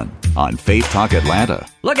Dan on Faith Talk Atlanta.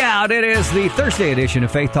 Look out, it is the Thursday edition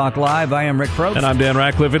of Faith Talk Live. I am Rick Probst. And I'm Dan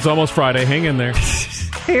Ratcliffe. It's almost Friday. Hang in there.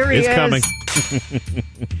 Here he is. It's coming.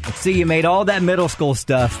 See, you made all that middle school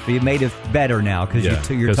stuff. You made it better now because you're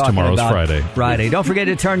talking tomorrow's about Friday. Don't forget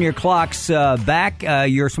to turn your clocks back.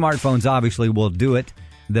 Your smartphones obviously will do it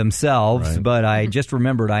themselves, but I just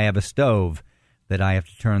remembered I have a stove that I have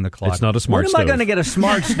to turn the clock. It's not a smart stove. When am I going to get a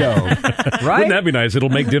smart stove? Right? Wouldn't that be nice? It'll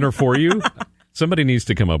make dinner for you. Somebody needs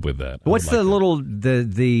to come up with that. What's the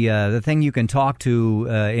the thing you can talk to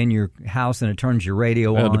in your house and it turns your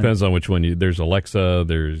radio on? It depends on which one. There's Alexa,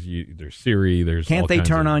 there's Siri, there's Can't all they kinds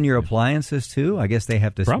turn of, on your appliances too? I guess they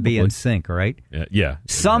have to Probably. be in sync, right? Yeah.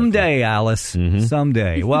 Someday, Alice.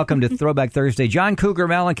 Someday. Welcome to Throwback Thursday. John Cougar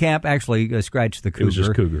Mellencamp actually scratched the Cougar. It was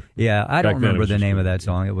just Cougar. Yeah, I don't remember the name of that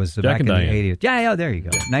song. It was back in the 80s. Yeah, there you go.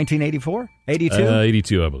 1984? 82?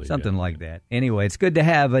 82, I believe. Something like that. Anyway, it's good to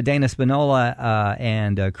have Dana Spinola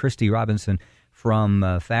and Christy Robinson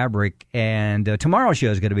from Fabric. And tomorrow's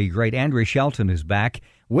show is going to be great. Andrea Shelton is back,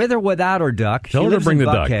 with or without her duck. Tell her to bring the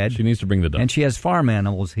duck. She needs to bring the duck. And she has farm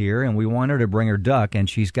animals here, and we want her to bring her duck. And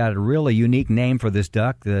she's got a really unique name for this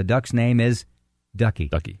duck. The duck's name is Ducky.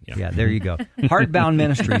 Yeah, there you go. Heartbound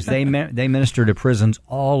Ministries, they minister to prisons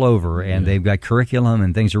all over, and they've got curriculum,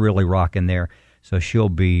 and things are really rocking there. So she'll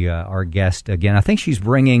be our guest again. I think she's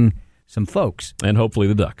bringing some folks. And hopefully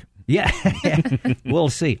the duck. Yeah, we'll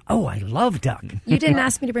see. Oh, I love duck. You didn't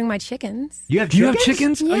ask me to bring my chickens. You have chickens? You have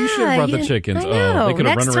chickens? Yeah, you should have brought the chickens. I know. They could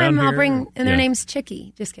have Next run around time I'll here. bring, and their name's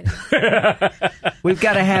Chicky. Just kidding. We've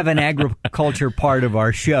got to have an agriculture part of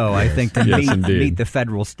our show, I think, to meet the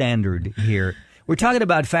federal standard here. We're talking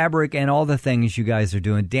about Fabric and all the things you guys are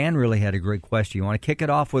doing. Dan really had a great question. You want to kick it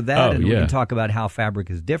off with that? We can talk about how Fabric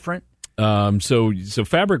is different. So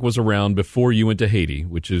Fabric was around before you went to Haiti,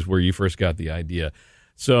 which is where you first got the idea.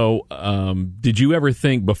 So did you ever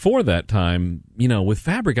think before that time, with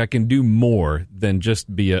Fabric I can do more than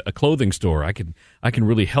just be a clothing store? I can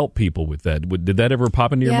really help people with that. Did that ever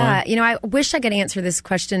pop into your mind? Yeah, I wish I could answer this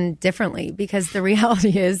question differently, because the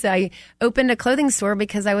reality is I opened a clothing store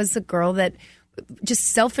because I was a girl that just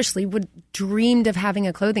selfishly dreamed of having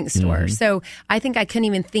a clothing store. So I think I couldn't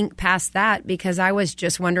even think past that, because I was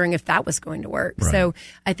just wondering if that was going to work. Right. So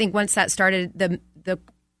I think once that started, the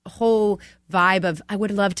whole vibe of I would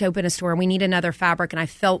love to open a store and we need another Fabric, and I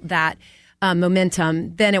felt that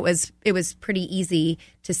momentum, then it was pretty easy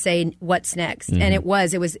to say what's next. And it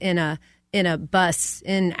was in a bus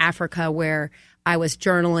in Africa where I was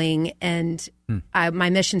journaling, and my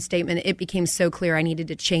mission statement, it became so clear I needed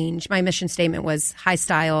to change. My mission statement was high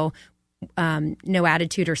style, no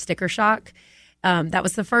attitude or sticker shock. That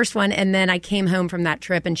was the first one. And then I came home from that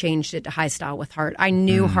trip and changed it to high style with heart. I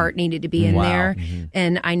knew heart needed to be in there,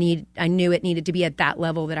 and I knew it needed to be at that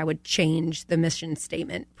level that I would change the mission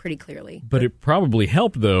statement pretty clearly. But it probably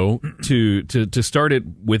helped, though, to start it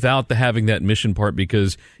without having that mission part,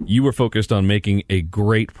 because you were focused on making a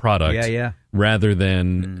great product rather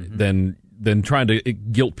than trying to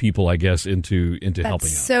guilt people, I guess, into helping out.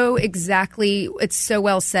 So exactly, it's so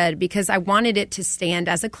well said, because I wanted it to stand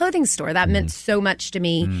as a clothing store. That meant so much to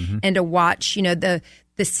me, and to watch, the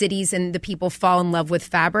cities and the people fall in love with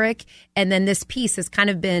Fabric. And then this piece has kind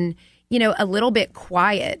of been, a little bit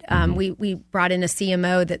quiet. We brought in a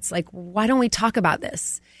CMO that's like, why don't we talk about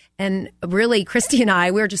this? And really, Christy and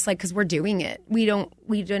I, we were just like, because we're doing it. We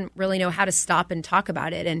didn't really know how to stop and talk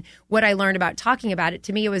about it. And what I learned about talking about it,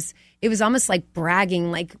 to me, it was almost like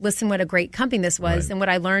bragging, like, listen, what a great company this was. Right. And what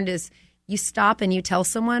I learned is you stop and you tell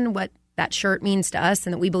someone what that shirt means to us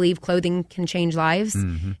and that we believe clothing can change lives.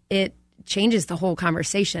 It changes the whole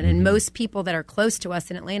conversation. And most people that are close to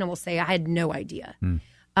us in Atlanta will say, I had no idea.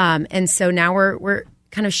 And so now we're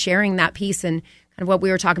kind of sharing that piece, and kind of what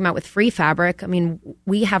we were talking about with Free Fabric. I mean,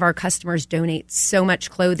 we have our customers donate so much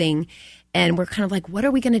clothing, and we're kind of like, what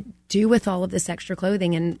are we going to do with all of this extra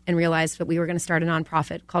clothing? And realized that we were going to start a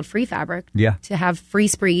nonprofit called Free Fabric to have free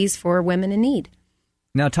sprees for women in need.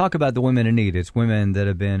 Now, talk about the women in need. It's women that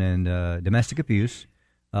have been in domestic abuse,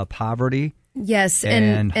 poverty. Yes,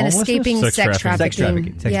 and escaping sex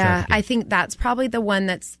trafficking. I think that's probably the one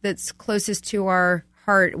that's closest to our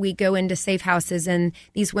heart. We go into safe houses, and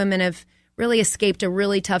these women have really escaped a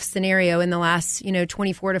really tough scenario in the last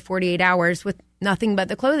 24 to 48 hours with nothing but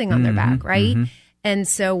the clothing on their back, right? And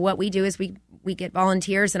so what we do is we get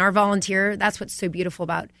volunteers, and our volunteer, that's what's so beautiful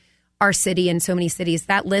about our city and so many cities.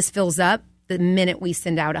 That list fills up the minute we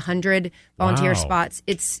send out 100 volunteer spots.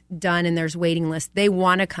 It's done, and there's waiting lists. They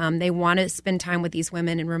want to come. They want to spend time with these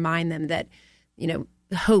women and remind them that,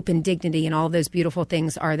 hope and dignity and all those beautiful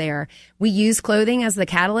things are there. We use clothing as the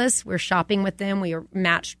catalyst. We're shopping with them. We are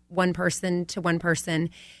matched one person to one person,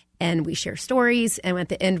 and we share stories. And at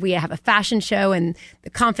the end, we have a fashion show and the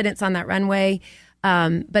confidence on that runway.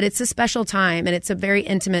 But it's a special time, and it's a very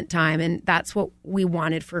intimate time, and that's what we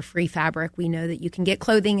wanted for Free Fabric. We know that you can get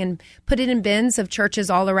clothing and put it in bins of churches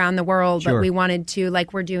all around the world, but we wanted to,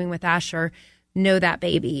 like we're doing with Asher, know that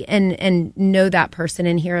baby and know that person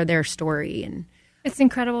and hear their story. And it's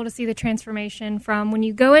incredible to see the transformation from when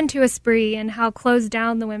you go into a spree and how closed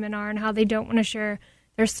down the women are and how they don't want to share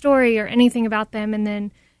their story or anything about them, and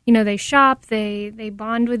then they shop, they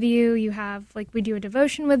bond with you. You have we do a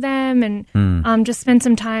devotion with them, and just spend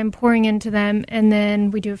some time pouring into them, and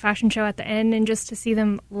then we do a fashion show at the end, and just to see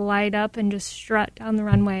them light up and just strut down the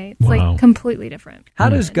runway, it's completely different. How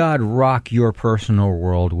does God rock your personal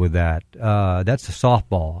world with that? That's a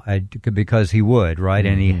softball, because He would, right?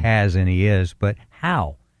 And He has, and He is. But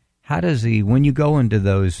how? How does He? When you go into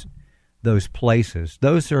those places,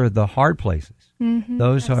 those are the hard places.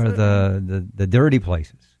 Those Absolutely. are the dirty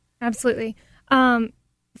places. Absolutely.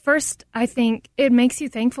 First, I think it makes you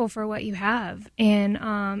thankful for what you have,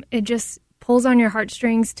 and it just pulls on your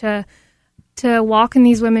heartstrings to walk in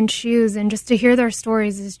these women's shoes, and just to hear their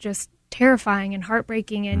stories is just terrifying and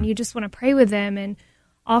heartbreaking, and you just want to pray with them and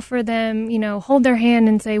offer them, hold their hand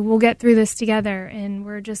and say, we'll get through this together, and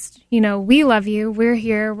we're just, we love you, we're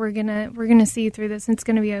here, we're gonna see you through this, and it's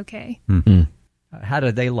gonna be okay. Mm-hmm. How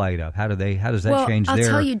do they light up? How does that change I'll their...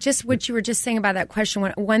 tell you just what you were just saying about that question.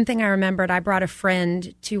 One thing I remembered, I brought a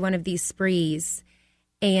friend to one of these sprees,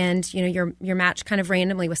 and, you're matched kind of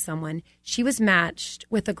randomly with someone. She was matched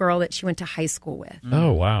with a girl that she went to high school with.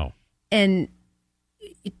 Oh, wow. And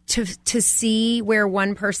to see where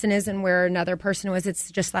one person is and where another person was,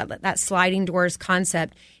 it's just that sliding doors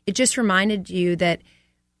concept. It just reminded you that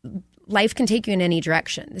life can take you in any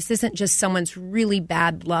direction. This isn't just someone's really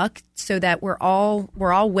bad luck, so that we're all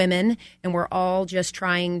women, and we're all just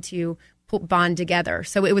trying to bond together.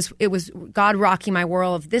 So it was God rocking my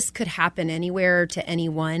world of this could happen anywhere to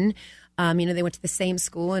anyone. They went to the same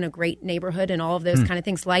school in a great neighborhood and all of those kind of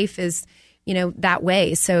things. Life is, that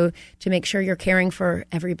way. So to make sure you're caring for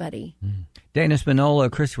everybody. Dana Spinola,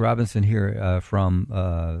 Chris Robinson here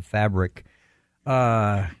from Fabric.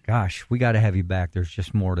 Gosh, we got to have you back. There's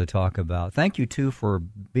just more to talk about. Thank you, too, for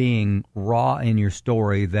being raw in your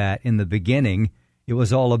story, that in the beginning it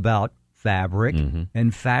was all about fabric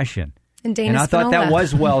and fashion. And Dana I thought that Spinola.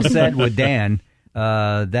 was well said with Dan,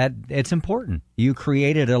 that it's important. You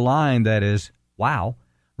created a line that is, wow,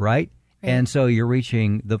 right? And so you're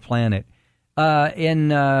reaching the planet.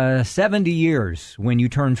 In 70 years, when you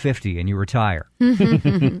turn 50 and you retire.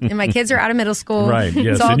 And my kids are out of middle school. Right,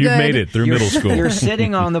 yes, It's all and you've good. made it through middle school. You're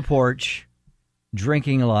sitting on the porch,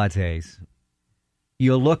 drinking lattes.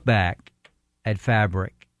 You'll look back at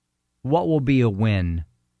Fabric. What will be a win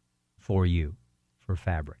for you, for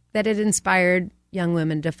Fabric? That it inspired young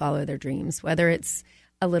women to follow their dreams, whether it's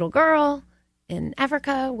a little girl in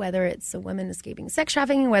Africa, whether it's a woman escaping sex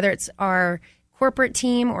trafficking, whether it's our corporate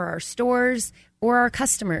team or our stores or our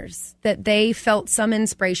customers, that they felt some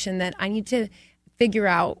inspiration that I need to figure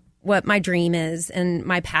out what my dream is and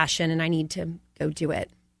my passion, and I need to go do it.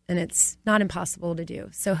 And it's not impossible to do.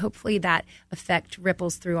 So hopefully that effect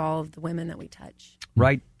ripples through all of the women that we touch.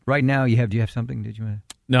 Right now, do you have something? Did you?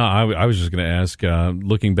 No, I was just going to ask,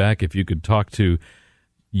 looking back, if you could talk to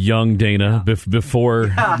young Dana before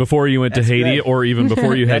you went to Haiti, good. or even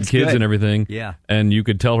before you had That's kids good. and everything. Yeah. And you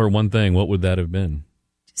could tell her one thing, what would that have been?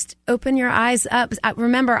 Just open your eyes up.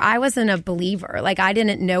 Remember, I wasn't a believer. I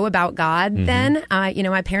didn't know about God then.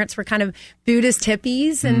 My parents were kind of Buddhist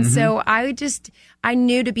hippies. And so I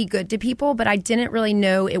knew to be good to people, but I didn't really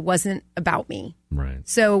know it wasn't about me. Right.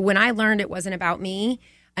 So when I learned it wasn't about me,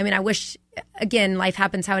 I wish, again, life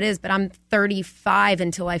happens how it is, but I'm 35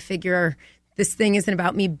 until I figure this thing isn't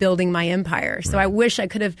about me building my empire. So I wish I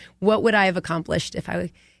could have, what would I have accomplished if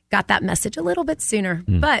I got that message a little bit sooner?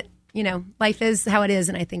 But, life is how it is,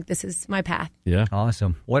 and I think this is my path. Yeah.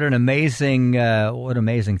 Awesome. What an amazing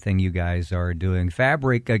thing you guys are doing.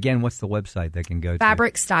 Fabric, again, what's the website they can go to?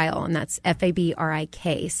 Fabric Style, and that's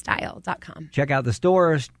FABRIK style.com. Check out the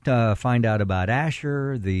stores, find out about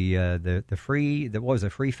Asher, the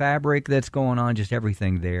free fabric that's going on, just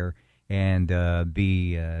everything there, and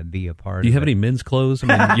be a part Do you of have it. any men's clothes? You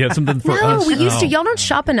have something for us? No, we used to. Y'all don't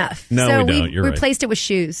shop enough. No, so we don't. You're right. replaced it with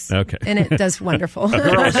shoes. Okay. And it does wonderful.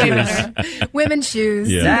 Girl shoes. Women's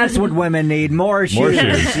shoes. Yeah. That's what women need, more shoes. More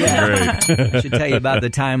shoes. Yeah. Great. I should tell you about the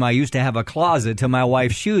time I used to have a closet till my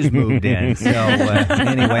wife's shoes moved in. So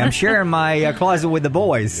anyway, I'm sharing my closet with the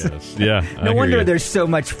boys. Yes. Yeah. I No hear wonder you. there's so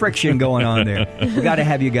much friction going on there. We got to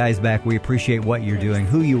have you guys back. We appreciate what you're doing,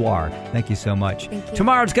 who you are. Thank you so much. Thank you.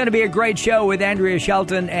 Tomorrow's going to be a great show with Andrea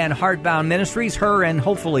Shelton and Heartbound Ministries. Her and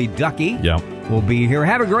hopefully Ducky will be here.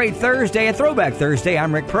 Have a great Thursday, a Throwback Thursday.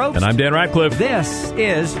 I'm Rick Probst. And I'm Dan Ratcliffe. This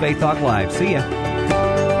is Faith Talk Live. See ya.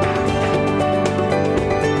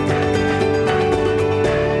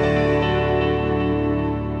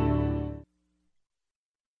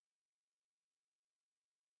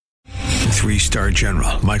 3-star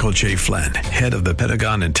general Michael J. Flynn, head of the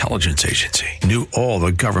Pentagon Intelligence Agency, knew all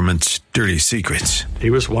the government's dirty secrets. He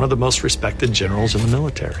was one of the most respected generals in the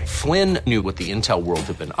military. Flynn knew what the intel world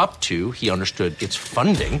had been up to. He understood its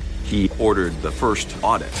funding. He ordered the first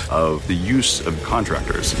audit of the use of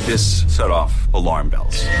contractors. This set off alarm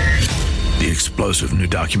bells. The explosive new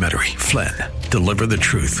documentary, Flynn, Deliver the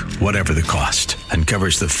Truth, Whatever the Cost,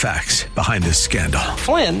 uncovers the facts behind this scandal.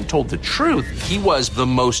 Flynn told the truth. He was the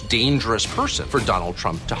most dangerous person for Donald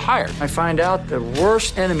Trump to hire. I find out the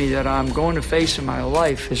worst enemy that I'm going to face in my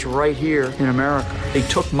life is right here in America. They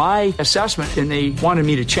took my assessment and they wanted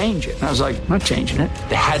me to change it. And I was like, I'm not changing it.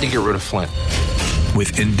 They had to get rid of Flynn.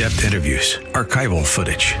 With in-depth interviews, archival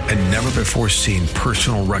footage, and never-before-seen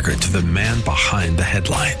personal records of the man behind the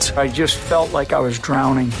headlines. I just felt like I was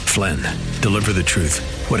drowning. Flynn, Deliver the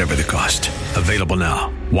Truth, Whatever the Cost. Available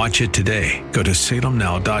now. Watch it today. Go to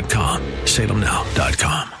salemnow.com.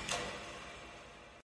 salemnow.com.